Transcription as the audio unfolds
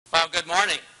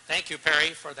Thank you,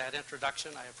 Perry, for that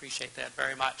introduction. I appreciate that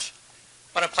very much.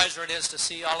 What a pleasure it is to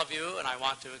see all of you, and I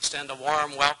want to extend a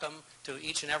warm welcome to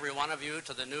each and every one of you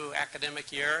to the new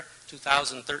academic year,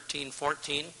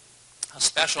 2013-14. A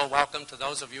special welcome to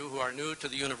those of you who are new to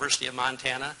the University of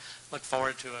Montana. Look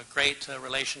forward to a great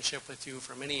relationship with you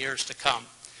for many years to come.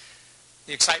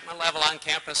 The excitement level on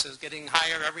campus is getting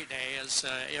higher every day as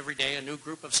every day a new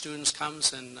group of students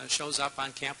comes and shows up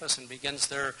on campus and begins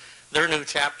their new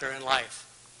chapter in life.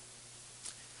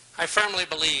 I firmly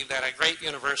believe that a great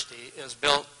university is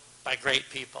built by great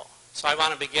people. So I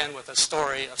want to begin with a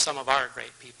story of some of our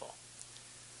great people.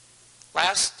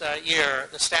 Last year,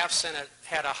 the Staff Senate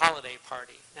had a holiday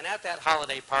party. And at that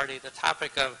holiday party, the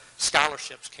topic of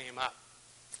scholarships came up.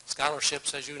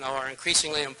 Scholarships, as you know, are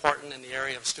increasingly important in the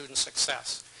area of student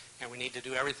success. And we need to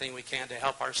do everything we can to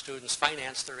help our students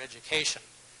finance their education.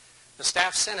 The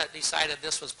Staff Senate decided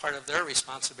this was part of their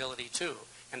responsibility too,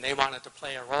 and they wanted to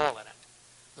play a role in it.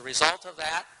 The result of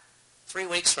that, 3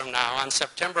 weeks from now, on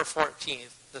September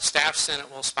 14th, the Staff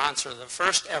Senate will sponsor the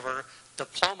first ever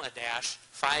Diploma Dash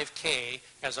 5K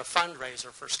as a fundraiser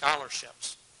for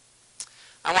scholarships.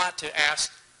 I want to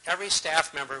ask every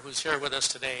staff member who's here with us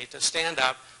today to stand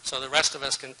up so the rest of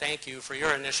us can thank you for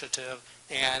your initiative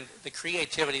and the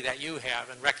creativity that you have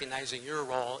in recognizing your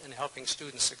role in helping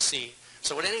students succeed.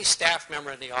 So would any staff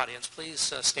member in the audience please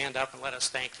stand up and let us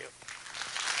thank you.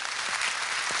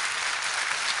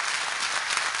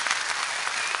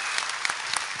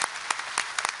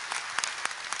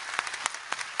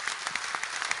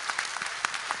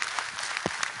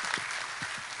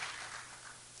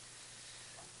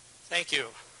 Thank you.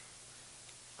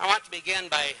 I want to begin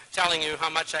by telling you how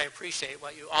much I appreciate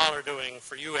what you all are doing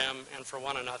for UM and for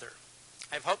one another.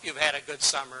 I hope you've had a good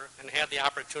summer and had the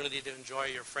opportunity to enjoy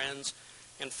your friends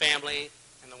and family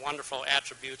and the wonderful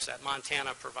attributes that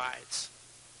Montana provides.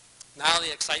 Now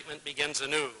the excitement begins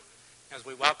anew as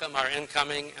we welcome our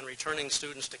incoming and returning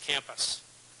students to campus.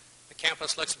 The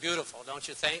campus looks beautiful, don't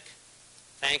you think?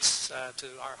 Thanks to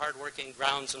our hardworking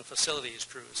grounds and facilities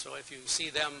crews. So if you see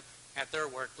them at their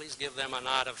work, please give them a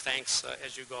nod of thanks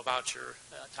as you go about your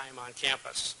time on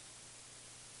campus.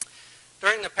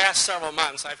 During the past several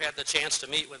months, I've had the chance to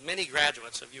meet with many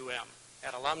graduates of UM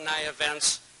at alumni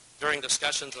events, during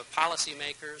discussions with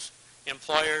policymakers,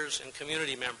 employers, and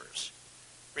community members.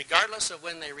 Regardless of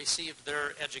when they received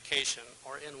their education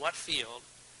or in what field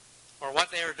or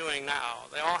what they are doing now,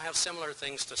 they all have similar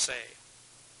things to say.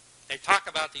 They talk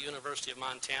about the University of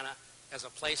Montana as a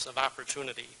place of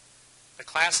opportunity. The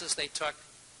classes they took,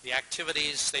 the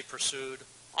activities they pursued,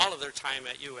 all of their time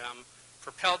at UM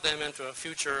propelled them into a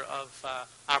future of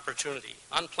opportunity,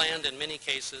 unplanned in many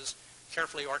cases,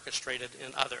 carefully orchestrated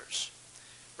in others.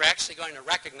 We're actually going to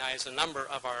recognize a number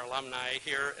of our alumni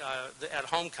here at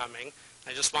homecoming.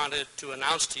 I just wanted to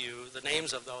announce to you the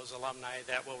names of those alumni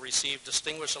that will receive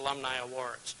Distinguished Alumni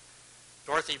Awards.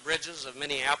 Dorothy Bridges of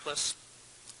Minneapolis,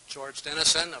 George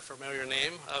Dennison, a familiar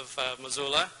name, of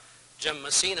Missoula, Jim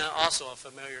Messina, also a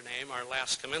familiar name, our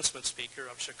last commencement speaker,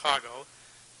 of Chicago,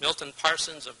 Milton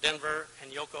Parsons of Denver,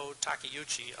 and Yoko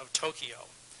Takeuchi of Tokyo.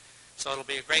 So it'll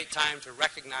be a great time to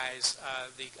recognize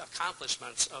the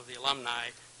accomplishments of the alumni,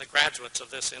 the graduates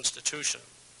of this institution.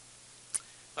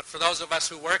 But for those of us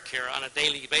who work here on a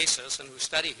daily basis and who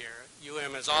study here,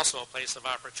 UM is also a place of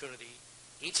opportunity.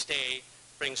 Each day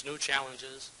brings new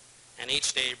challenges, and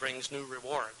each day brings new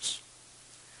rewards.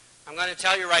 I'm going to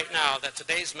tell you right now that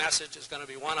today's message is going to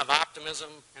be one of optimism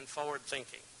and forward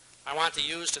thinking. I want to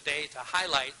use today to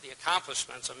highlight the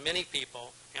accomplishments of many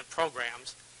people and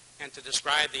programs and to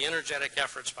describe the energetic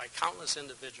efforts by countless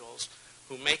individuals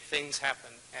who make things happen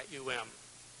at UM.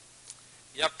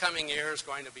 The upcoming year is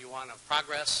going to be one of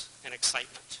progress and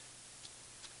excitement.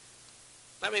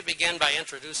 Let me begin by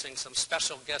introducing some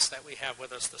special guests that we have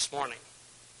with us this morning.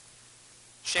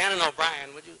 Shannon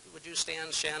O'Brien, would you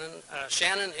stand, Shannon?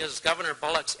 Shannon is Governor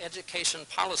Bullock's Education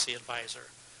Policy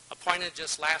Advisor. Appointed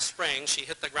just last spring, she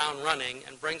hit the ground running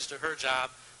and brings to her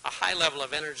job a high level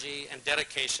of energy and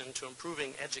dedication to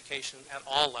improving education at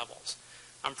all levels.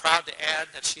 I'm proud to add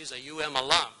that she's a UM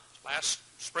alum. Last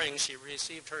spring, she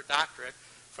received her doctorate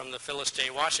from the Phyllis J.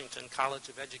 Washington College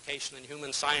of Education and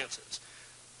Human Sciences.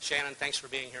 Shannon, thanks for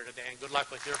being here today, and good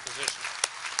luck with your position.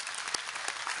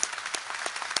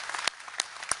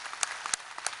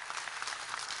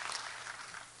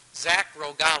 Zach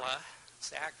Rogala.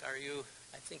 Zach,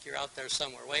 I think you're out there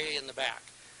somewhere, way in the back.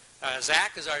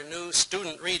 Zach is our new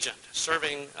student regent,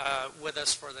 serving with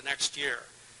us for the next year.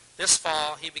 This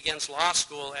fall, he begins law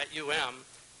school at UM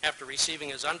after receiving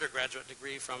his undergraduate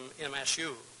degree from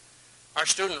MSU. Our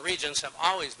student regents have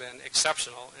always been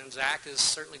exceptional, and Zach is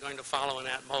certainly going to follow in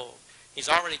that mold. He's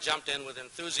already jumped in with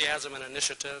enthusiasm and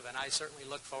initiative, and I certainly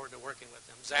look forward to working with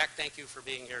him. Zach, thank you for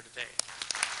being here today.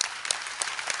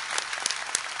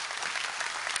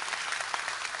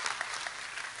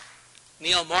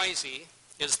 Neil Moisey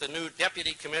is the new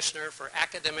Deputy Commissioner for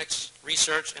Academics,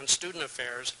 Research, and Student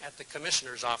Affairs at the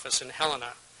Commissioner's Office in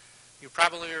Helena. You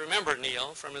probably remember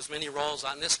Neil from his many roles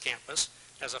on this campus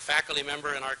as a faculty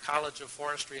member in our College of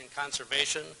Forestry and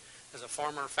Conservation, as a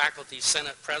former Faculty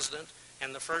Senate President,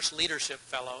 and the first Leadership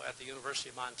Fellow at the University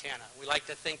of Montana. We like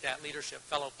to think that Leadership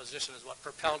Fellow position is what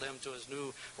propelled him to his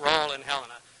new role in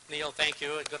Helena. Neil, thank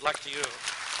you, and good luck to you.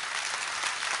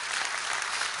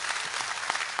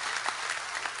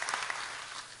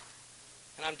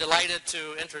 And I'm delighted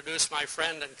to introduce my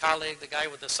friend and colleague, the guy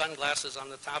with the sunglasses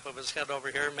on the top of his head over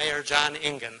here, Mayor John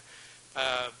Ingen.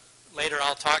 Later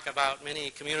I'll talk about many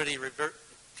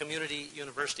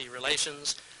community-university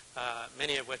relations,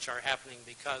 many of which are happening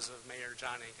because of Mayor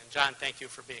John Ingen. John, thank you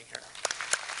for being here.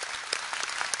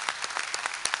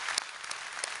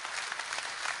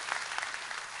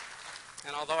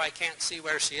 And although I can't see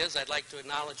where she is, I'd like to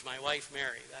acknowledge my wife,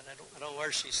 Mary. I don't know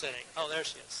where she's sitting. Oh, there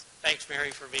she is. Thanks, Mary,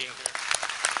 for being here.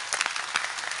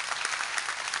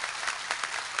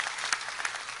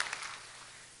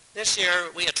 This year,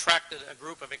 we attracted a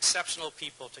group of exceptional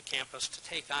people to campus to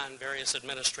take on various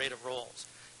administrative roles.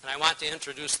 And I want to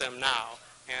introduce them now.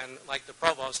 And like the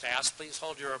provost asked, please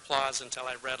hold your applause until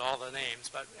I've read all the names.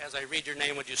 But as I read your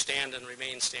name, would you stand and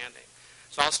remain standing?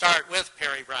 So I'll start with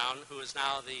Perry Brown, who is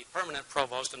now the permanent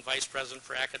provost and vice president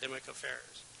for academic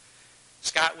affairs.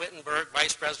 Scott Wittenberg,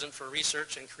 vice president for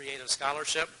research and creative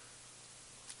scholarship.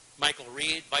 Michael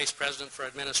Reed, vice president for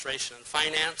administration and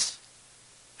finance.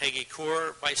 Peggy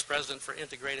Kaur, vice president for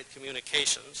integrated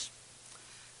communications.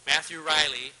 Matthew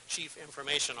Riley, chief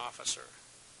information officer.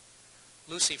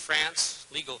 Lucy France,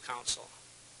 legal counsel.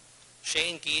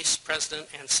 Shane Geese, president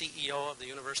and CEO of the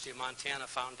University of Montana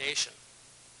Foundation.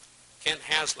 Kent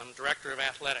Haslam, director of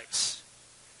athletics.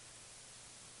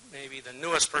 Maybe the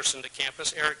newest person to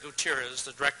campus, Eric Gutierrez,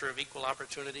 the director of equal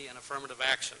opportunity and affirmative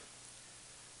action.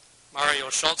 Mario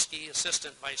Schultzke,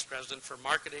 assistant vice president for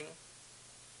marketing.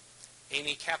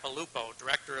 Amy Capilupo,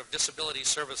 director of disability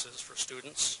services for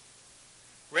students.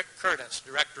 Rick Curtis,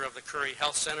 director of the Curry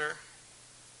Health Center.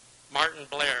 Martin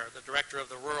Blair, the director of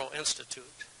the Rural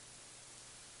Institute.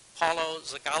 Paulo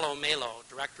Zagallo Melo,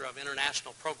 director of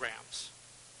international programs.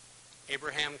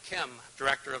 Abraham Kim,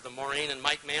 director of the Maureen and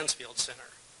Mike Mansfield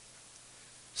Center.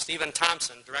 Stephen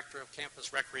Thompson, director of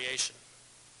campus recreation.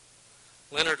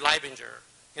 Leonard Leibinger,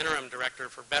 interim director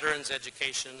for Veterans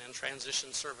Education and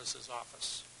Transition Services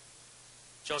Office.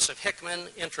 Joseph Hickman,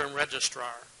 interim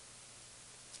registrar.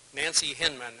 Nancy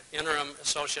Hinman, interim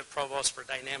associate provost for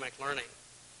dynamic learning.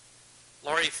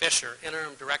 Lori Fisher,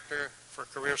 interim director for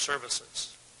career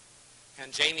services.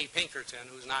 And Jamie Pinkerton,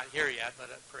 who's not here yet, but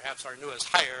perhaps our newest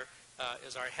hire,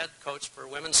 is our head coach for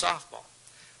women's softball.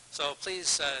 So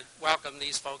please welcome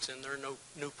these folks in their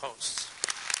new posts.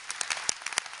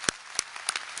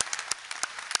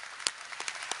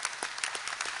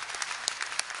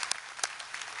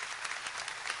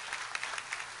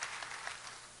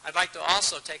 I'd like to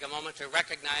also take a moment to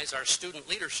recognize our student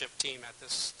leadership team at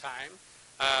this time.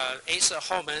 Asa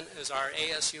Homan is our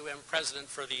ASUM president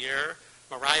for the year.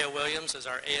 Mariah Williams is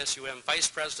our ASUM vice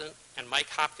president, and Mike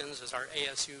Hopkins is our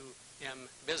ASUM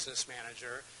business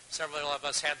manager. Several of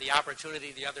us had the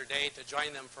opportunity the other day to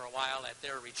join them for a while at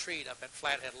their retreat up at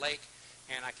Flathead Lake,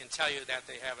 and I can tell you that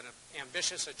they have an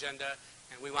ambitious agenda,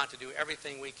 and we want to do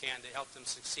everything we can to help them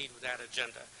succeed with that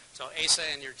agenda. So Asa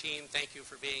and your team, thank you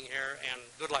for being here, and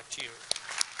good luck to you.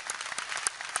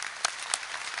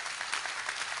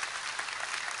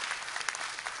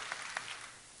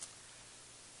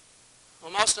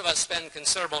 Well, most of us spend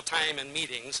considerable time in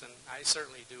meetings, and I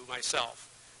certainly do myself.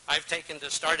 I've taken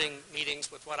to starting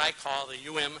meetings with what I call the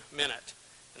UM Minute,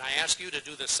 and I ask you to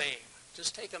do the same.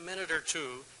 Just take a minute or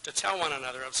two to tell one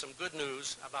another of some good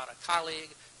news about a colleague,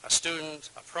 a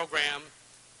student, a program,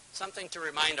 something to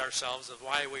remind ourselves of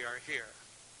why we are here.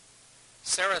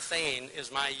 Sarah Thane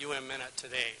is my UM Minute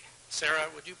today. Sarah,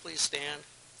 would you please stand?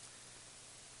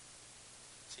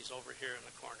 She's over here in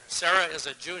the corner. Sarah is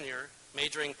a junior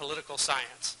majoring political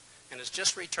science and has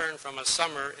just returned from a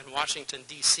summer in Washington,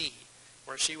 D.C.,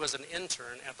 where she was an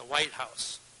intern at the White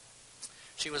House.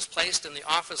 She was placed in the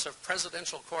Office of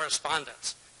Presidential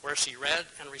Correspondence, where she read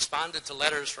and responded to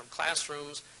letters from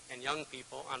classrooms and young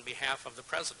people on behalf of the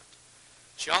president.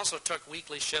 She also took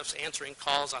weekly shifts answering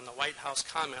calls on the White House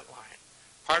comment line.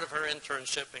 Part of her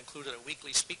internship included a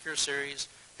weekly speaker series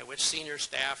at which senior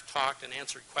staff talked and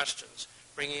answered questions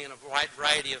bringing in a wide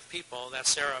variety of people that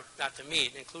Sarah got to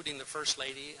meet, including the First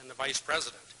Lady and the Vice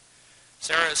President.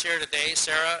 Sarah is here today.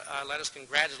 Sarah, let us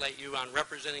congratulate you on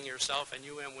representing yourself and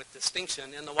UM with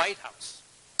distinction in the White House.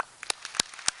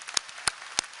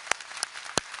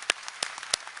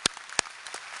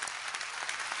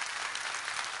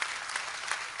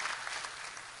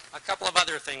 A couple of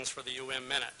other things for the UM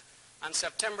Minute. On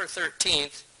September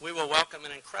 13th, we will welcome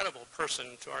an incredible person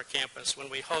to our campus when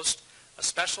we host a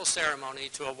special ceremony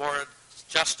to award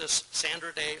Justice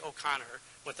Sandra Day O'Connor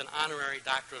with an honorary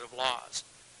doctorate of laws.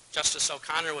 Justice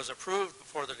O'Connor was approved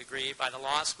before the degree by the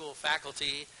law school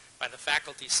faculty, by the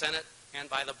faculty senate, and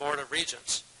by the Board of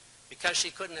Regents. Because she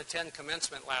couldn't attend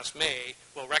commencement last May,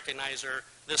 we'll recognize her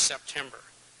this September.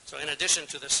 So in addition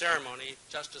to the ceremony,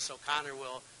 Justice O'Connor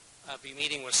will be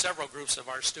meeting with several groups of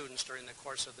our students during the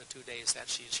course of the 2 days that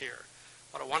she's here.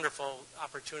 What a wonderful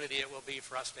opportunity it will be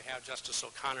for us to have Justice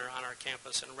O'Connor on our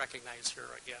campus and recognize her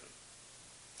again.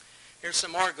 Here's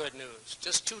some more good news.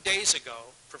 Just 2 days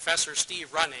ago, Professor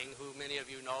Steve Running, who many of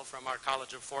you know from our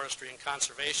College of Forestry and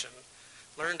Conservation,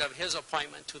 learned of his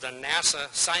appointment to the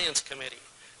NASA Science Committee,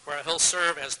 where he'll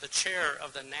serve as the chair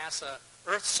of the NASA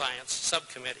Earth Science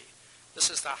Subcommittee. This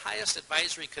is the highest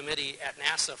advisory committee at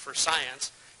NASA for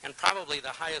science, and probably the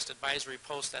highest advisory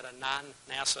post that a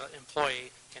non-NASA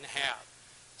employee can have.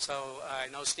 So I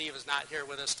know Steve is not here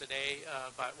with us today,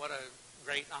 but what a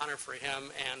great honor for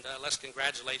him, and let's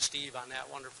congratulate Steve on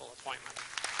that wonderful appointment.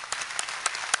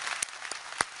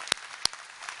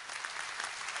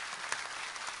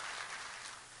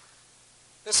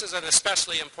 This is an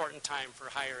especially important time for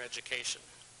higher education.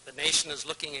 The nation is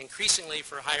looking increasingly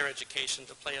for higher education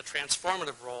to play a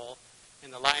transformative role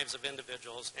in the lives of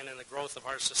individuals and in the growth of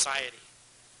our society.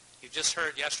 You just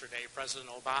heard yesterday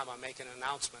President Obama make an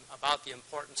announcement about the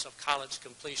importance of college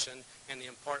completion and the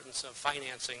importance of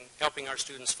helping our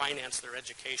students finance their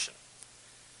education.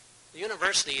 The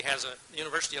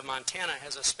University of Montana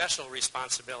has a special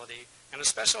responsibility and a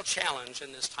special challenge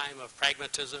in this time of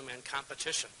pragmatism and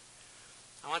competition.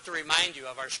 I want to remind you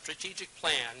of our strategic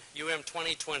plan, UM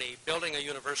 2020, Building a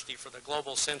University for the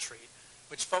Global Century,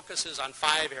 which focuses on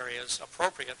 5 areas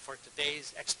appropriate for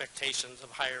today's expectations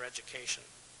of higher education.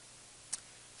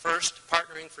 First,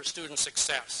 partnering for student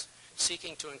success,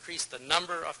 seeking to increase the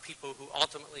number of people who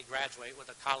ultimately graduate with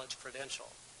a college credential.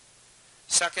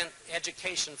 Second,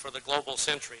 education for the global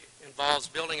century involves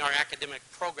building our academic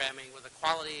programming with the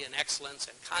quality and excellence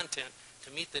and content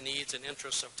to meet the needs and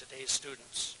interests of today's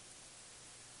students.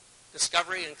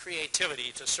 Discovery and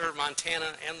creativity to serve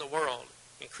Montana and the world,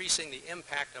 increasing the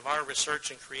impact of our research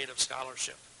and creative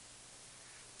scholarship.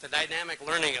 The dynamic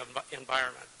learning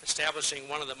environment, establishing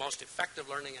one of the most effective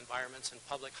learning environments in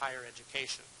public higher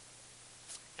education.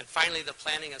 And finally, the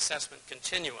planning assessment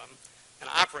continuum, an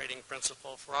operating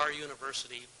principle for our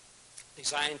university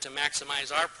designed to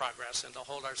maximize our progress and to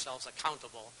hold ourselves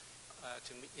accountable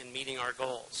in meeting our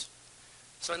goals.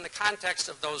 So in the context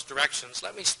of those directions,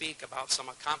 let me speak about some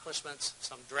accomplishments,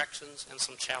 some directions, and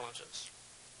some challenges.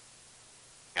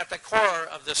 At the core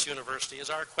of this university is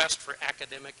our quest for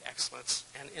academic excellence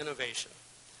and innovation.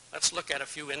 Let's look at a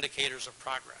few indicators of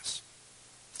progress.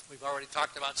 We've already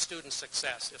talked about student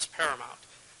success. It's paramount.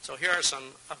 So here are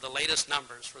some of the latest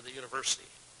numbers for the university.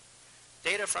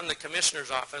 Data from the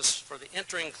Commissioner's Office for the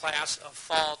entering class of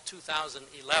fall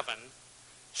 2011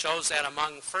 shows that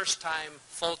among first-time,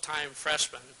 full-time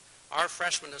freshmen, our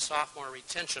freshman to sophomore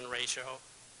retention rate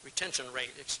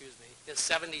is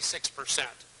 76%.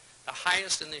 The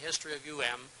highest in the history of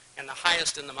UM and the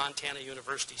highest in the Montana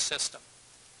University system.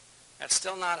 That's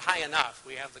still not high enough.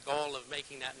 We have the goal of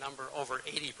making that number over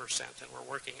 80%, and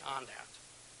we're working on that.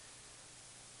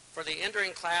 For the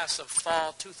entering class of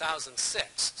fall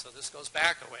 2006, so this goes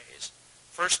back a ways,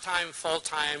 first-time,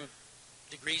 full-time,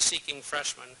 degree-seeking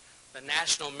freshmen, the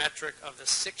national metric of the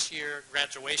 6-year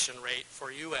graduation rate for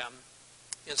UM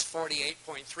is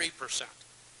 48.3%.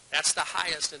 That's the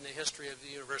highest in the history of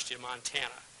the University of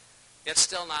Montana. It's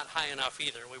still not high enough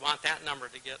either. We want that number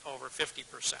to get over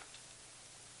 50%.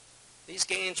 These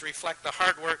gains reflect the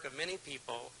hard work of many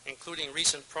people, including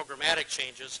recent programmatic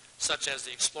changes, such as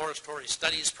the Exploratory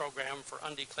Studies program for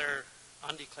undeclared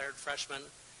freshmen,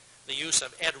 the use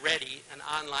of EdReady, an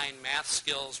online math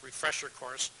skills refresher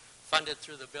course funded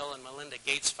through the Bill and Melinda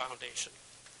Gates Foundation.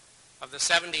 Of the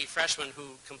 70 freshmen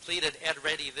who completed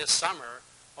EdReady this summer,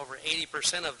 over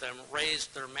 80% of them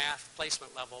raised their math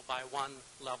placement level by 1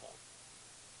 level.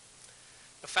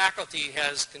 The faculty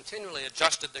has continually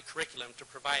adjusted the curriculum to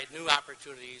provide new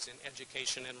opportunities in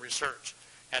education and research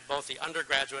at both the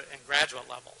undergraduate and graduate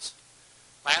levels.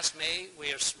 Last May,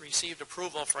 we received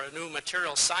approval for a new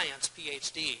material science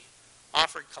PhD,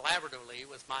 offered collaboratively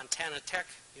with Montana Tech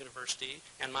University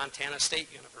and Montana State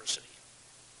University.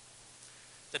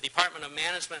 The Department of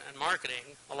Management and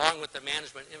Marketing, along with the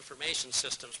Management Information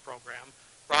Systems program,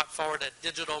 brought forward a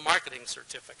digital marketing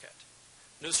certificate.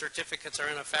 New certificates are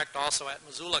in effect also at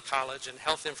Missoula College in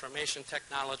Health Information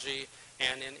Technology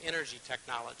and in Energy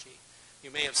Technology. You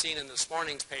may have seen in this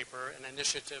morning's paper an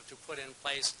initiative to put in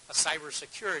place a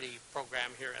cybersecurity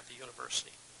program here at the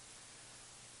university.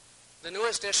 The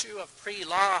newest issue of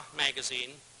Pre-Law magazine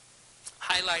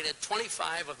highlighted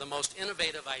 25 of the most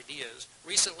innovative ideas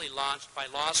recently launched by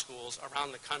law schools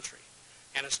around the country.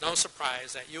 And it's no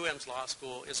surprise that UM's law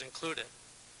school is included.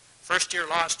 First-year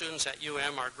law students at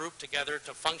UM are grouped together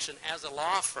to function as a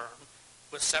law firm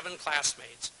with 7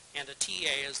 classmates and a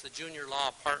TA as the junior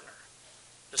law partner.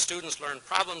 The students learn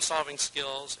problem-solving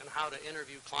skills and how to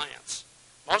interview clients.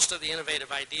 Most of the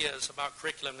innovative ideas about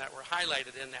curriculum that were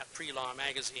highlighted in that Pre-Law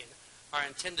magazine are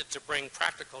intended to bring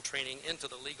practical training into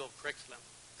the legal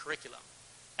curriculum.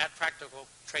 That practical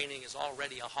training is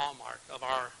already a hallmark of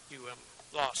our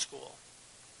Law School.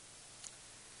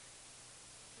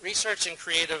 Research and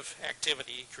creative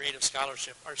activity, creative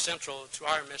scholarship, are central to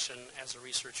our mission as a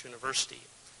research university,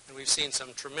 and we've seen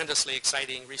some tremendously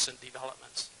exciting recent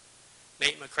developments.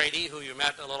 Nate McCready, who you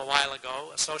met a little while ago,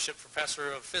 Associate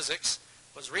Professor of Physics,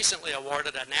 was recently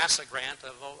awarded a NASA grant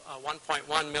of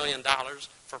 $1.1 million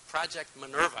for Project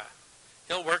Minerva.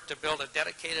 He'll work to build a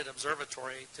dedicated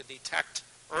observatory to detect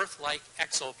Earth-like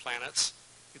exoplanets,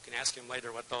 you can ask him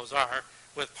later what those are,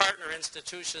 with partner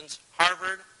institutions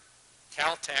Harvard,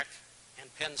 Caltech,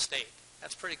 and Penn State.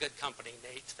 That's pretty good company,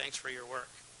 Nate. Thanks for your work.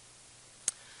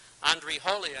 Andre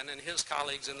Holian and his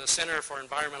colleagues in the Center for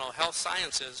Environmental Health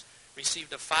Sciences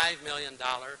received a $5 million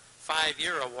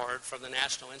 5-year award from the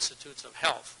National Institutes of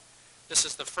Health. This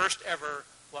is the first ever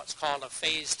what's called a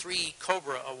Phase 3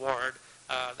 COBRA award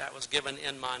that was given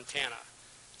in Montana.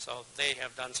 So they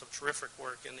have done some terrific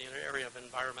work in the area of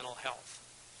environmental health.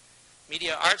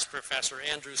 Media arts professor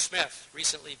Andrew Smith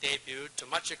recently debuted, to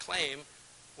much acclaim,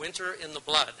 Winter in the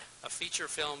Blood, a feature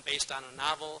film based on a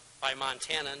novel by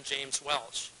Montanan James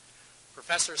Welch.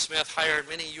 Professor Smith hired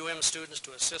many UM students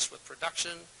to assist with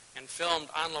production and filmed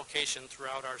on location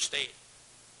throughout our state.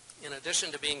 In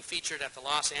addition to being featured at the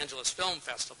Los Angeles Film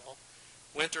Festival,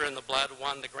 Winter in the Blood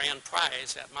won the grand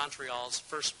prize at Montreal's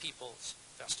First Peoples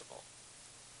Festival.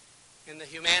 In the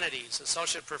humanities,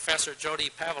 Associate Professor Jody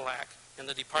Pavlak in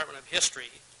the Department of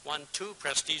History won 2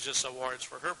 prestigious awards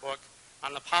for her book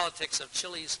on the politics of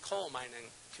Chile's coal mining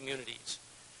communities.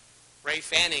 Ray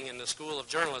Fanning in the School of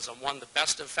Journalism won the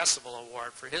Best of Festival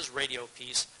Award for his radio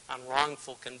piece on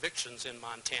wrongful convictions in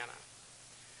Montana.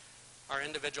 Our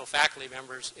individual faculty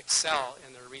members excel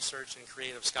in their research and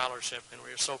creative scholarship, and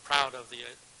we are so proud of the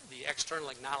external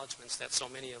acknowledgments that so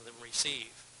many of them receive.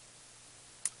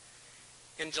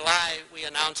 In July, we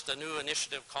announced a new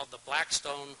initiative called the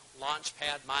Blackstone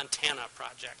Launchpad Montana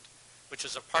Project, which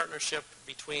is a partnership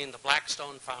between the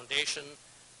Blackstone Foundation,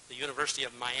 the University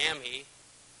of Miami,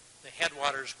 the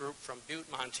Headwaters Group from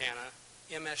Butte, Montana,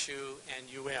 MSU, and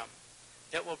UM.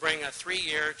 It will bring a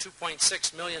 3-year,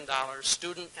 $2.6 million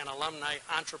student and alumni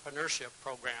entrepreneurship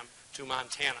program to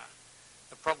Montana.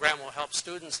 The program will help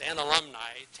students and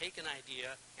alumni take an idea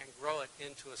and grow it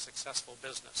into a successful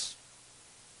business.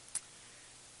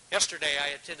 Yesterday, I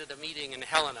attended a meeting in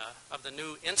Helena of the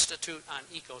new Institute on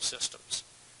Ecosystems,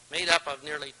 made up of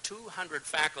nearly 200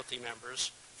 faculty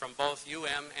members from both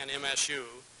UM and MSU.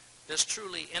 This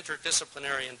truly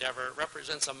interdisciplinary endeavor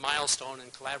represents a milestone in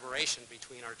collaboration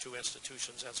between our 2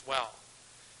 institutions as well.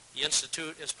 The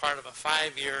Institute is part of a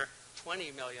 5-year,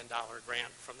 $20 million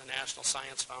grant from the National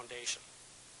Science Foundation.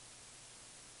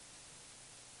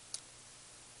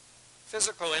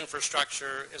 Physical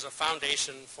infrastructure is a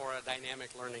foundation for a dynamic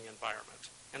learning environment.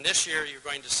 And this year, you're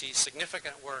going to see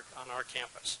significant work on our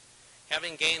campus.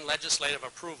 Having gained legislative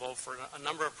approval for a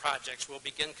number of projects, we'll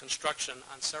begin construction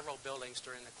on several buildings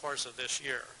during the course of this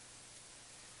year.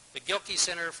 The Gilkey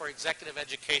Center for Executive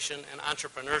Education and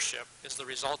Entrepreneurship is the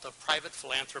result of private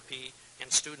philanthropy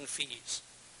and student fees.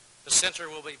 The center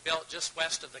will be built just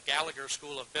west of the Gallagher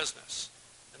School of Business.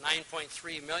 The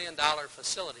 $9.3 million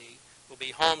facility will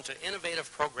be home to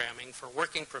innovative programming for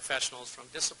working professionals from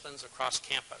disciplines across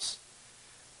campus.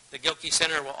 The Gilkey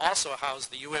Center will also house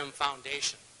the UM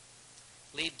Foundation.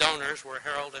 Lead donors were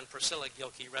Harold and Priscilla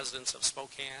Gilkey, residents of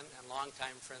Spokane and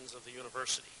longtime friends of the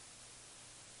university.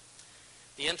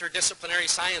 The Interdisciplinary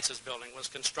Sciences building was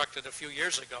constructed a few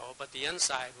years ago, but the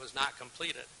inside was not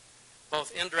completed.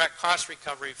 Both indirect cost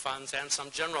recovery funds and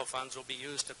some general funds will be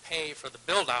used to pay for the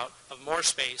build-out of more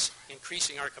space,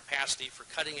 increasing our capacity for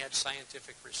cutting-edge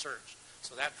scientific research.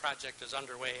 So that project is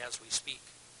underway as we speak.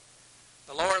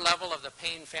 The lower level of the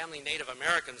Payne Family Native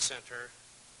American Center,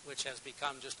 which has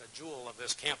become just a jewel of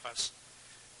this campus,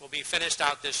 will be finished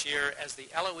out this year as the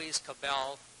Eloise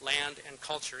Cabell Land and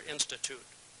Culture Institute.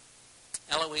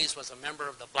 Eloise was a member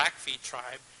of the Blackfeet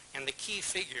tribe and the key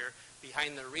figure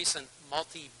behind the recent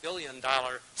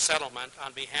multi-billion-dollar settlement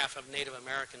on behalf of Native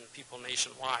American people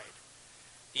nationwide.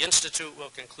 The Institute will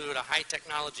conclude a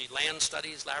high-technology land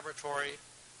studies laboratory,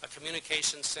 a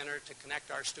communications center to connect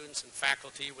our students and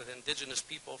faculty with indigenous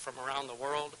people from around the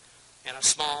world, and a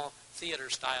small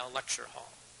theater-style lecture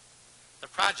hall. The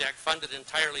project, funded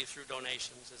entirely through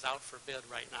donations, is out for bid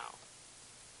right now.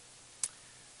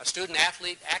 A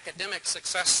student-athlete academic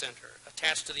success center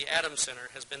attached to the Adams Center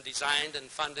has been designed and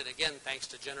funded, again, thanks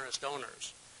to generous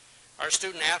donors. Our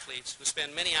student-athletes, who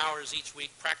spend many hours each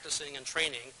week practicing and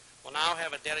training, will now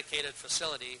have a dedicated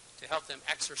facility to help them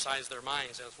exercise their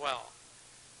minds as well.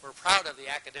 We're proud of the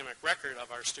academic record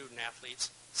of our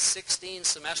student-athletes, 16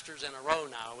 semesters in a row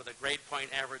now with a grade point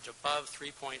average above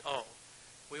 3.0.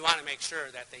 We want to make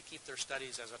sure that they keep their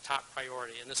studies as a top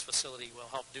priority, and this facility will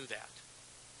help do that.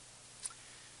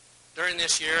 During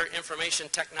this year, Information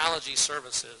Technology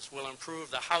Services will improve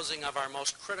the housing of our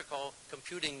most critical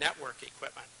computing network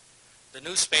equipment. The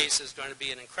new space is going to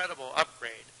be an incredible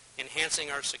upgrade,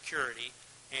 enhancing our security,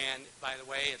 and by the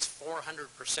way, it's 400%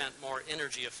 more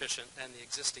energy efficient than the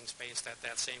existing space that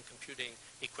that same computing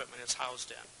equipment is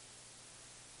housed in.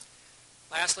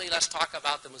 Lastly, let's talk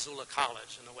about the Missoula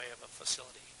College in the way of a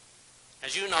facility.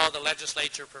 As you know, the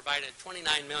legislature provided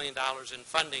 $29 million in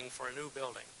funding for a new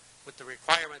building, with the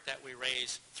requirement that we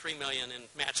raise $3 million in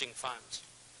matching funds.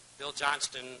 Bill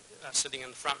Johnston, sitting in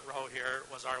the front row here,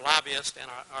 was our lobbyist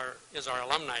and is our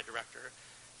alumni director.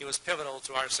 He was pivotal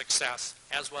to our success,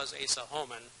 as was Asa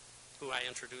Holman, who I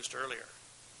introduced earlier.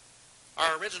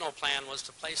 Our original plan was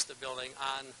to place the building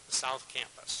on the South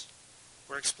Campus.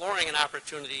 We're exploring an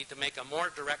opportunity to make a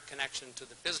more direct connection to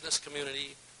the business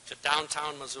community, to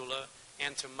downtown Missoula,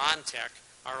 and to Montech,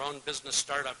 our own business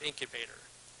startup incubator,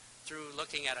 through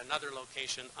looking at another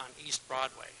location on East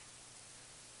Broadway.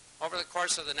 Over the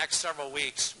course of the next several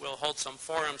weeks, we'll hold some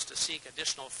forums to seek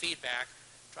additional feedback,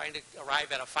 trying to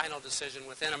arrive at a final decision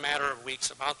within a matter of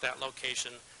weeks about that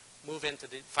location, move into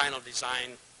the final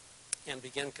design, and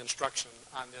begin construction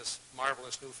on this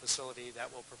marvelous new facility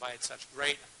that will provide such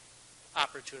great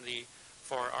opportunity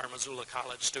for our Missoula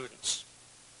College students.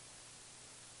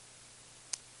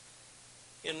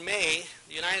 In May,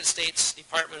 the United States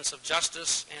Departments of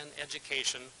Justice and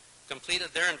Education completed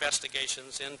their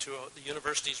investigations into the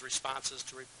university's responses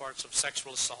to reports of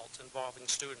sexual assault involving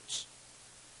students.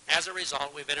 As a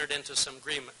result, we've entered into some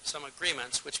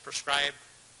agreements which prescribe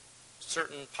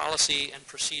certain policy and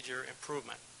procedure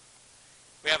improvement.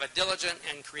 We have a diligent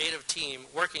and creative team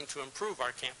working to improve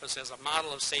our campus as a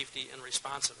model of safety and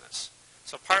responsiveness.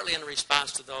 So partly in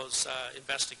response to those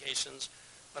investigations,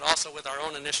 but also with our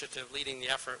own initiative leading the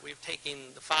effort, we've taken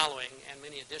the following and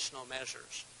many additional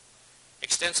measures.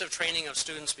 Extensive training of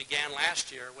students began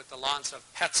last year with the launch of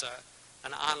PETSA,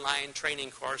 an online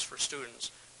training course for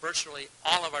students. Virtually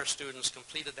all of our students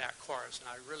completed that course, and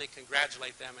I really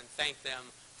congratulate them and thank them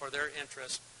for their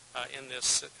interest in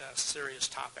this serious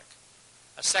topic.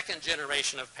 A second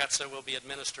generation of PETSA will be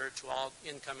administered to all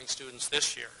incoming students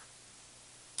this year.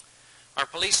 Our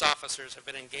police officers have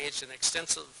been engaged in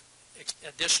extensive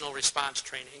additional response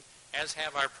training, as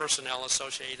have our personnel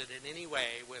associated in any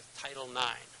way with Title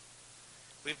IX.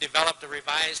 We've developed a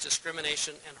revised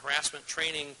discrimination and harassment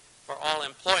training for all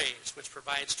employees, which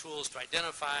provides tools to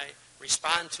identify,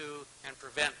 respond to, and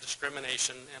prevent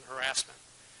discrimination and harassment.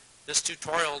 This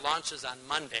tutorial launches on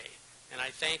Monday, and I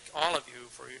thank all of you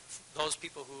for those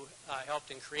people who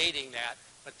helped in creating that,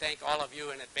 but thank all of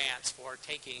you in advance for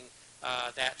taking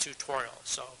that tutorial.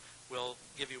 So we'll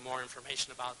give you more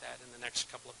information about that in the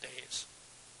next couple of days.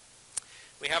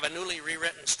 We have a newly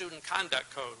rewritten student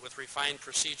conduct code with refined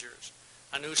procedures,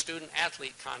 a new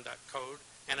student-athlete conduct code,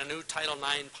 and a new Title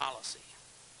IX policy.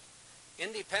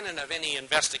 Independent of any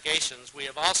investigations, we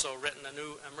have also written a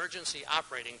new emergency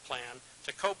operating plan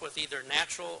to cope with either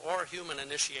natural or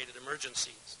human-initiated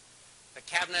emergencies. The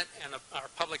Cabinet and our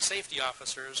public safety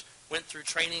officers went through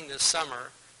training this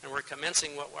summer, and we're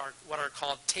commencing what are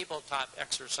called tabletop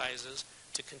exercises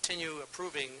to continue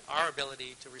improving our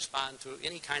ability to respond to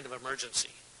any kind of emergency.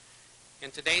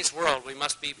 In today's world, we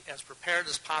must be as prepared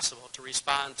as possible to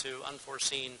respond to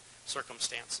unforeseen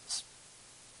circumstances.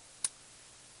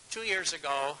 2 years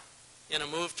ago, in a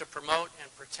move to promote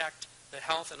and protect the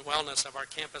health and wellness of our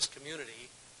campus community,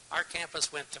 our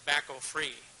campus went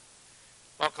tobacco-free.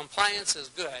 While compliance is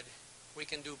good, we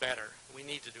can do better. We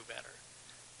need to do better.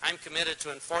 I'm committed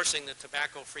to enforcing the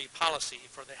tobacco-free policy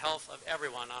for the health of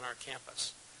everyone on our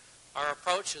campus. Our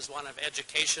approach is one of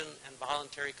education and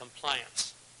voluntary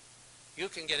compliance. You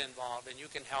can get involved and you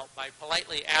can help by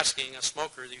politely asking a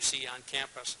smoker you see on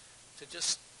campus to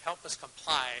just help us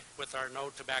comply with our no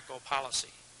tobacco policy.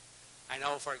 I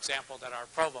know, for example, that our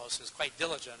provost is quite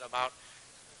diligent about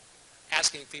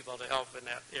asking people to help in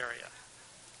that area.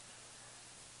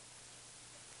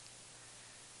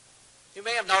 You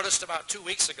may have noticed about 2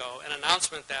 weeks ago an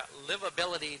announcement that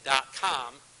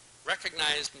livability.com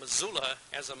recognized Missoula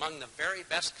as among the very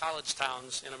best college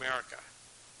towns in America.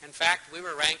 In fact, we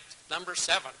were ranked number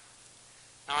 7.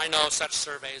 Now, I know such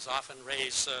surveys often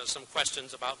raise some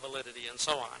questions about validity and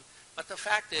so on, but the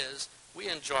fact is we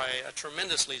enjoy a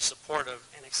tremendously supportive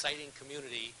and exciting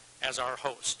community as our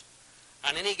host.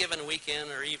 On any given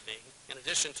weekend or evening, in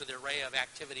addition to the array of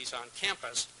activities on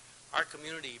campus, our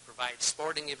community provides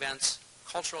sporting events,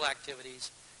 cultural activities,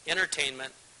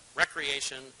 entertainment,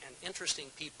 recreation, and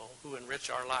interesting people who enrich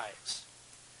our lives.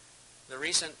 The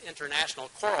recent International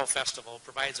Choral Festival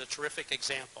provides a terrific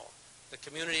example. The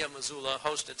community of Missoula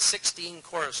hosted 16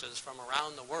 choruses from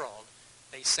around the world.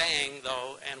 They sang,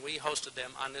 though, and we hosted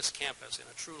them on this campus in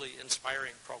a truly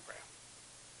inspiring program.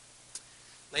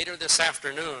 Later this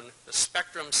afternoon, the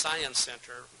Spectrum Science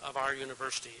Center of our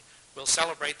university will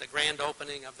celebrate the grand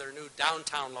opening of their new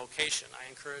downtown location. I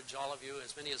encourage all of you,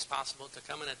 as many as possible, to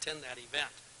come and attend that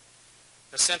event.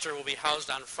 The center will be housed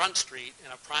on Front Street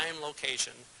in a prime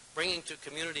location, bringing to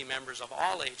community members of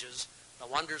all ages the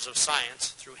wonders of science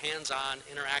through hands-on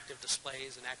interactive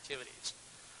displays and activities.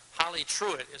 Holly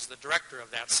Truitt is the director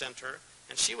of that center,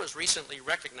 and she was recently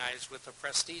recognized with the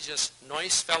prestigious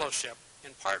Noyce Fellowship,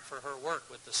 in part for her work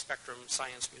with the Spectrum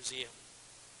Science Museum.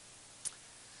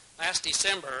 Last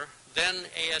December, then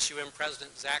ASUM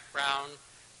President Zach Brown,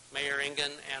 Mayor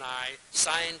Ingen, and I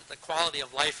signed the Quality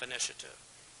of Life Initiative,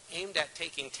 aimed at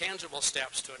taking tangible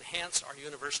steps to enhance our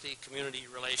university-community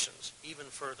relations even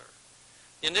further.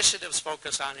 The initiatives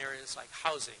focus on areas like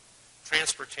housing,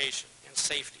 transportation, and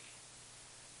safety.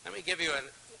 Let me give you a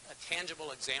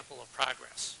tangible example of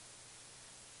progress.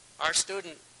 Our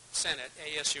Student Senate,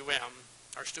 ASUM,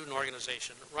 our student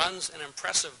organization, runs an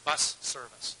impressive bus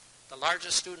service, the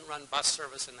largest student-run bus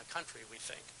service in the country, we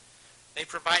think. They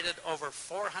provided over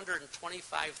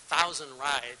 425,000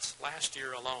 rides last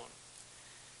year alone.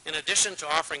 In addition to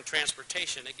offering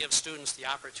transportation, it gives students the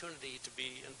opportunity to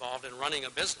be involved in running a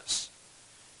business.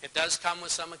 It does come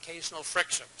with some occasional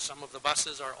friction. Some of the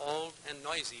buses are old and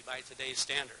noisy by today's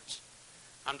standards.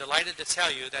 I'm delighted to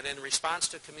tell you that in response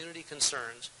to community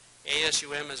concerns,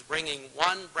 ASUM is bringing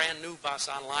one brand new bus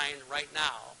online right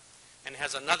now and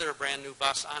has another brand new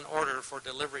bus on order for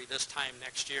delivery this time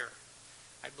next year.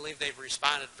 I believe they've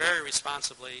responded very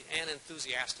responsibly and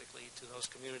enthusiastically to those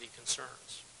community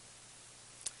concerns.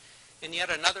 In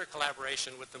yet another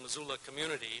collaboration with the Missoula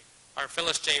community, our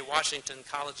Phyllis J. Washington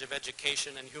College of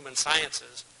Education and Human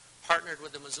Sciences partnered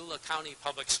with the Missoula County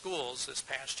Public Schools this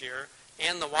past year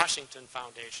and the Washington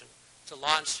Foundation to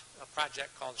launch a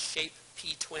project called SHAPE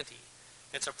P20.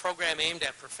 It's a program aimed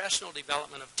at professional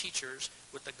development of teachers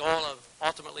with the goal of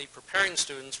ultimately preparing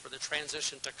students for the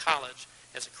transition to college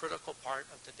as a critical part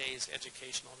of today's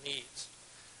educational needs.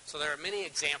 So there are many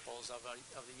examples of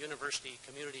the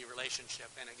university-community relationship,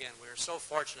 and again, we're so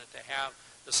fortunate to have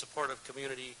the supportive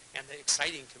community and the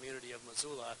exciting community of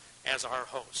Missoula as our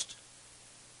host.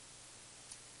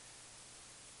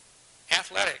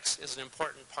 Athletics is an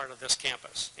important part of this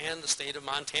campus and the state of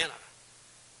Montana.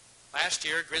 Last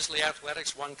year, Grizzly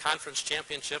Athletics won conference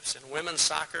championships in women's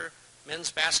soccer,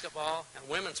 men's basketball, and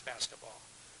women's basketball.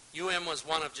 UM was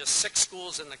one of just 6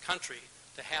 schools in the country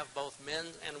to have both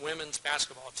men's and women's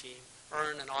basketball team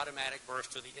earn an automatic berth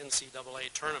to the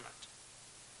NCAA tournament.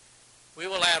 We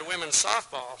will add women's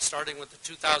softball starting with the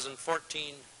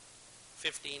 2014-15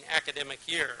 academic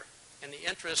year, and the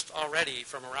interest already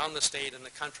from around the state and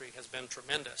the country has been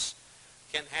tremendous.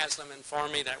 Ken Haslam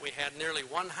informed me that we had nearly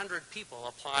 100 people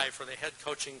apply for the head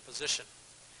coaching position.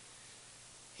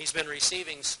 He's been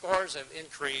receiving scores of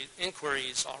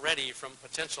inquiries already from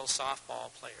potential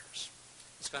softball players.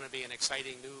 It's going to be an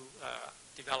exciting new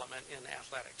development in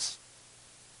athletics.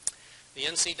 The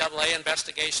NCAA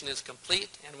investigation is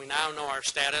complete, and we now know our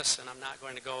status, and I'm not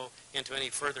going to go into any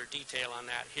further detail on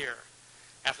that here.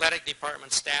 Athletic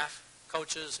department staff,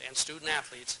 coaches, and student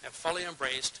athletes have fully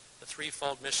embraced the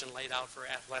threefold mission laid out for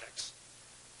athletics: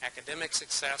 academic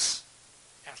success,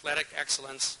 athletic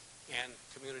excellence, and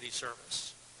community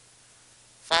service.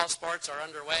 Fall sports are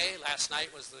underway. Last night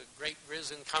was the great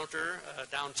Grizz encounter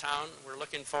downtown. We're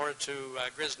looking forward to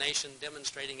Grizz Nation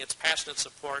demonstrating its passionate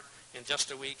support in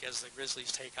just a week as the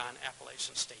Grizzlies take on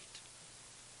Appalachian State.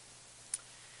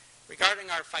 Regarding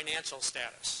our financial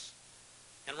status,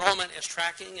 enrollment is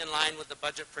tracking in line with the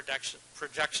budget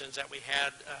projections that we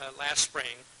had last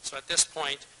spring. So at this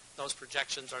point, those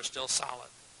projections are still solid.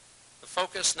 The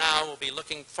focus now will be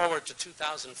looking forward to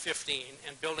 2015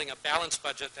 and building a balanced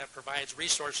budget that provides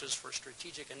resources for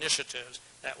strategic initiatives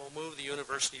that will move the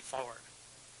university forward.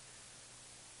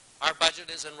 Our budget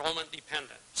is enrollment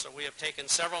dependent, so we have taken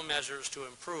several measures to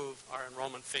improve our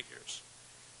enrollment figures.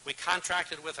 We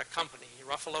contracted with a company,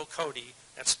 Ruffalo Cody,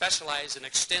 that specializes in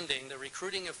extending the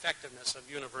recruiting effectiveness of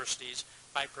universities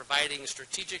by providing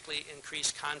strategically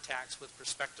increased contacts with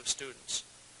prospective students.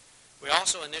 We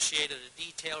also initiated a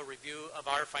detailed review of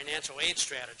our financial aid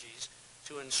strategies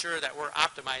to ensure that we're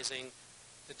optimizing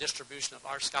the distribution of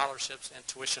our scholarships and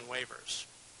tuition waivers.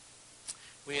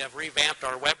 We have revamped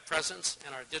our web presence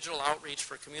and our digital outreach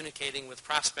for communicating with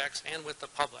prospects and with the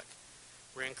public.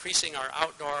 We're increasing our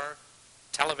outdoor,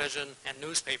 television, and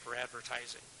newspaper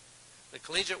advertising. The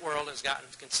collegiate world has gotten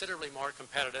considerably more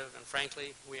competitive, and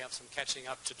frankly, we have some catching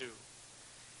up to do.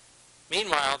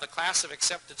 Meanwhile, the class of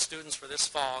accepted students for this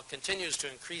fall continues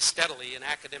to increase steadily in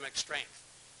academic strength,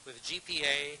 with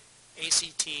GPA,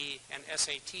 ACT, and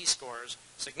SAT scores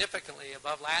significantly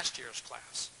above last year's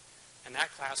class, and that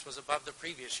class was above the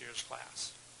previous year's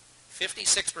class.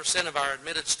 56% of our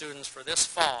admitted students for this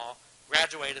fall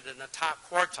graduated in the top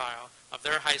quartile of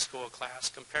their high school class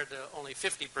compared to only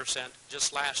 50%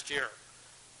 just last year.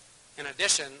 In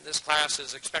addition, this class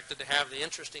is expected to have the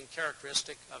interesting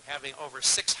characteristic of having over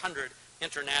 600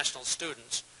 international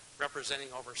students representing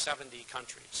over 70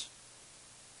 countries.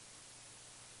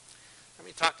 Let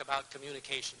me talk about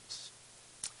communications.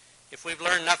 If we've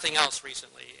learned nothing else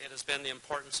recently, it has been the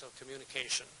importance of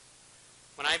communication.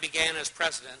 When I began as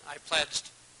president, I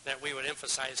pledged that we would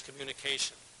emphasize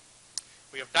communication.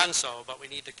 We have done so, but we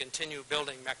need to continue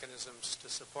building mechanisms to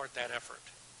support that effort.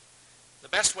 The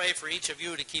best way for each of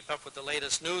you to keep up with the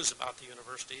latest news about the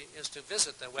university is to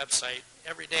visit the website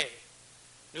every day.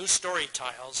 New story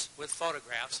tiles with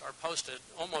photographs are posted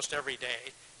almost every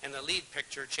day, and the lead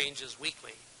picture changes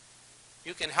weekly.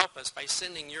 You can help us by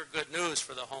sending your good news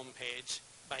for the home page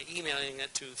by emailing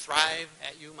it to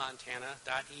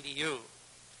thrive@umontana.edu.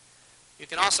 You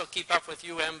can also keep up with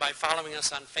UM by following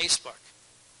us on Facebook.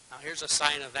 Now here's a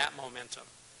sign of that momentum.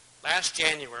 Last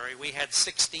January, we had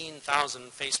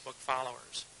 16,000 Facebook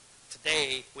followers.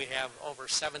 Today, we have over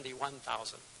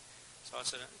 71,000. So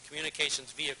it's a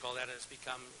communications vehicle that has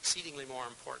become exceedingly more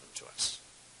important to us.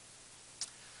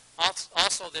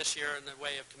 Also this year, in the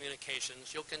way of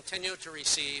communications, you'll continue to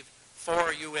receive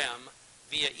 4UM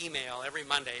via email every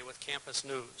Monday with campus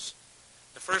news.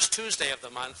 The first Tuesday of the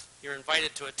month, you're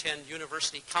invited to attend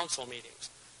university council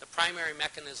meetings, the primary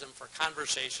mechanism for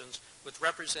conversations with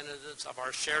representatives of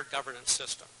our shared governance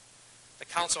system. The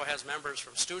council has members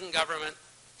from student government,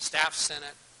 staff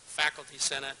senate, faculty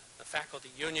senate, the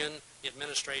faculty union, the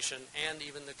administration, and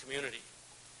even the community.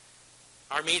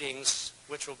 Our meetings,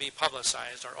 which will be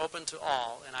publicized, are open to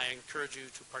all, and I encourage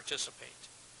you to participate.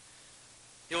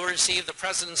 You'll receive the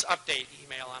President's Update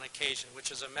email on occasion, which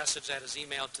is a message that is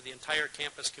emailed to the entire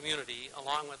campus community,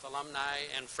 along with alumni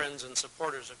and friends and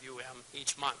supporters of UM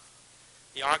each month.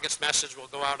 The August message will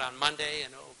go out on Monday,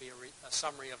 and it will be a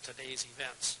summary of today's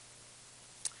events.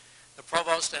 The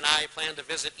Provost and I plan to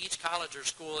visit each college or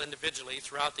school individually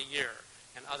throughout the year,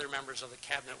 and other members of the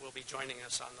Cabinet will be joining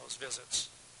us on those visits.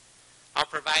 I'll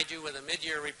provide you with a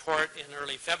mid-year report in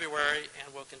early February,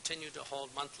 and will continue to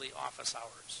hold monthly office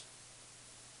hours.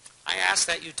 I ask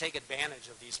that you take advantage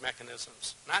of these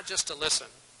mechanisms, not just to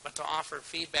listen, but to offer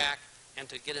feedback and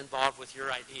to get involved with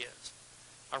your ideas.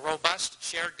 A robust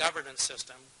shared governance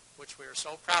system, which we are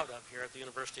so proud of here at the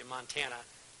University of Montana,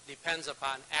 depends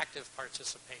upon active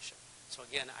participation. So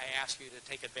again, I ask you to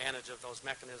take advantage of those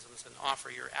mechanisms and offer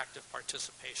your active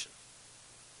participation.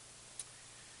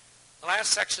 The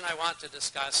last section I want to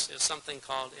discuss is something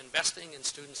called investing in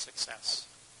student success.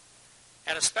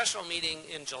 At a special meeting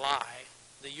in July,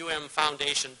 the UM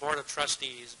Foundation Board of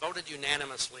Trustees voted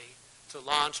unanimously to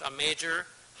launch a major,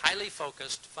 highly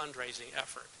focused fundraising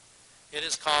effort. It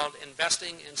is called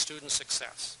Investing in Student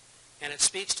Success, and it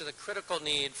speaks to the critical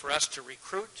need for us to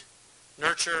recruit,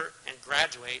 nurture, and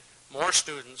graduate more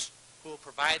students who will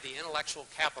provide the intellectual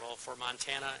capital for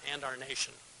Montana and our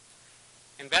nation.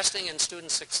 Investing in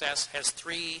student success has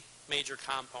three major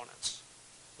components.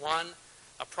 One,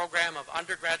 a program of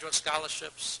undergraduate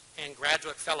scholarships and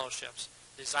graduate fellowships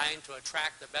designed to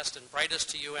attract the best and brightest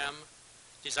to UM,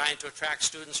 designed to attract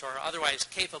students who are otherwise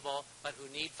capable but who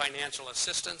need financial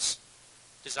assistance,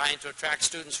 designed to attract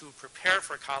students who prepare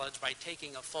for college by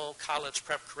taking a full college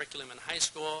prep curriculum in high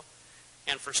school,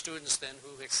 and for students then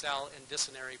who excel in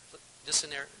disciplinary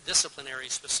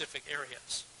specific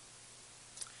areas.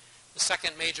 The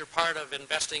second major part of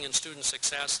investing in student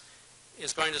success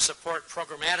is going to support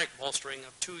programmatic bolstering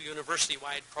of two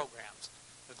university-wide programs,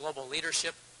 the Global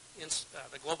Leadership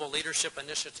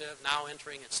Initiative, now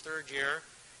entering its third year,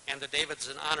 and the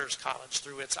Davidson Honors College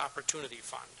through its Opportunity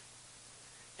Fund.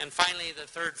 And finally, the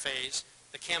third phase,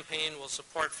 the campaign will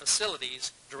support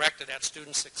facilities directed at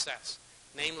student success,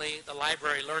 namely the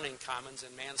Library Learning Commons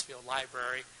in Mansfield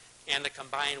Library and the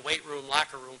combined weight room,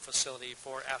 locker room facility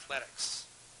for athletics.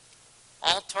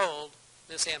 All told,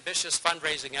 this ambitious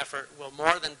fundraising effort will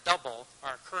more than double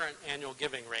our current annual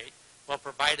giving rate while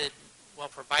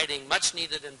providing much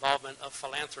needed involvement of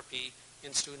philanthropy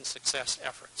in student success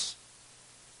efforts.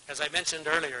 As I mentioned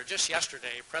earlier, just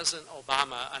yesterday, President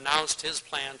Obama announced his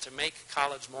plan to make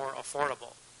college more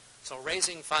affordable. So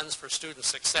raising funds for student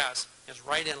success is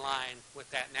right in line with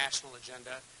that national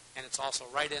agenda, and it's also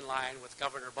right in line with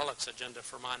Governor Bullock's agenda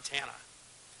for Montana.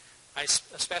 I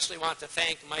especially want to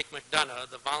thank Mike McDonough,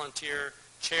 the volunteer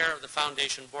chair of the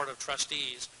Foundation Board of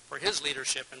Trustees, for his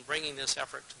leadership in bringing this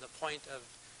effort to the point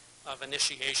of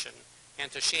initiation,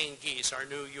 and to Shane Geese, our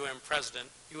new UM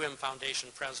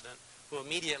Foundation president, who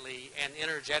immediately and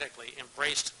energetically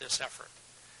embraced this effort.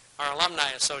 Our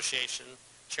Alumni Association,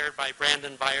 chaired by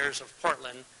Brandon Byers of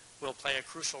Portland, will play a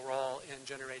crucial role in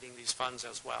generating these funds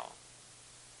as well.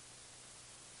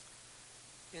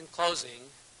 In closing,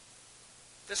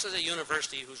 this is a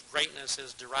university whose greatness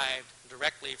is derived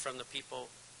directly from the people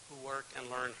who work and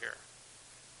learn here.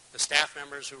 The staff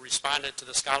members who responded to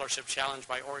the scholarship challenge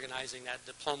by organizing that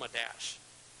diploma dash.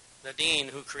 The dean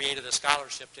who created a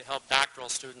scholarship to help doctoral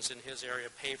students in his area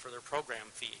pay for their program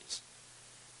fees.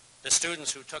 The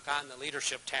students who took on the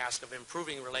leadership task of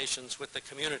improving relations with the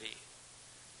community.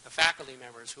 The faculty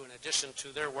members who, in addition to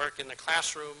their work in the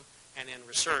classroom and in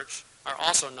research, are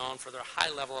also known for their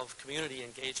high level of community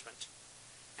engagement.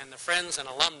 And the friends and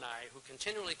alumni who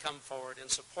continually come forward in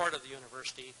support of the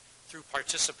university through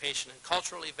participation in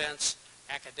cultural events,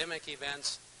 academic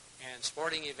events, and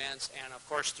sporting events, and of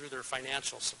course through their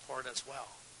financial support as well.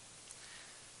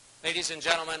 Ladies and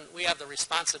gentlemen, we have the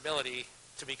responsibility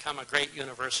to become a great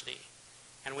university,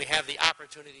 and we have the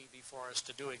opportunity before us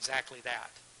to do exactly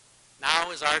that.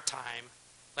 Now is our time.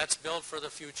 Let's build for the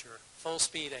future, full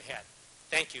speed ahead.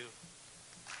 Thank you.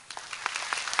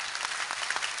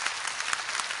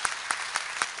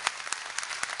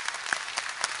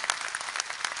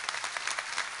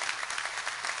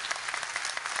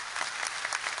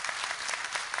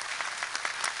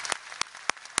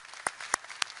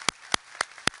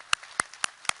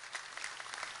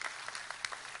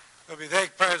 We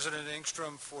thank President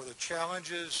Engstrom for the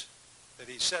challenges that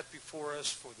he set before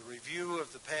us, for the review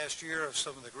of the past year of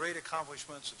some of the great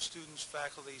accomplishments of students,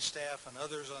 faculty, staff, and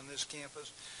others on this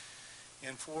campus,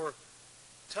 and for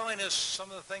telling us some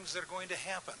of the things that are going to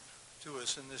happen to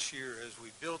us in this year as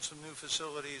we build some new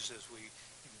facilities, as we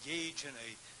engage in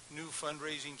a new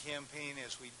fundraising campaign,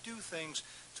 as we do things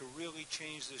to really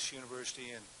change this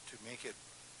university and to make it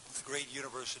the great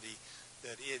university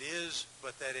that it is,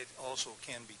 but that it also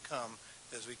can become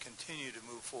as we continue to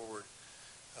move forward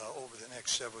over the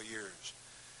next several years.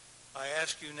 I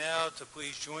ask you now to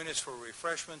please join us for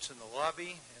refreshments in the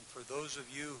lobby, and for those of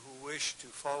you who wish to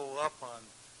follow up on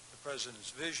the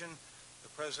President's vision, the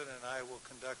President and I will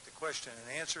conduct a question and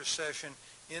answer session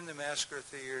in the Massacre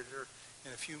Theater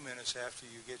in a few minutes after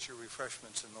you get your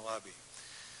refreshments in the lobby.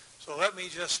 So let me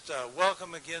just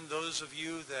welcome again those of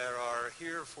you that are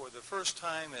here for the first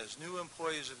time as new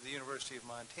employees of the University of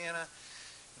Montana.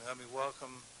 And let me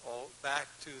welcome back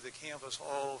to the campus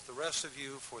all of the rest of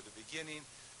you for the beginning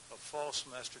of fall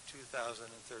semester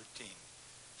 2013.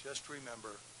 Just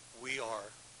remember, we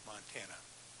are Montana.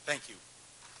 Thank you.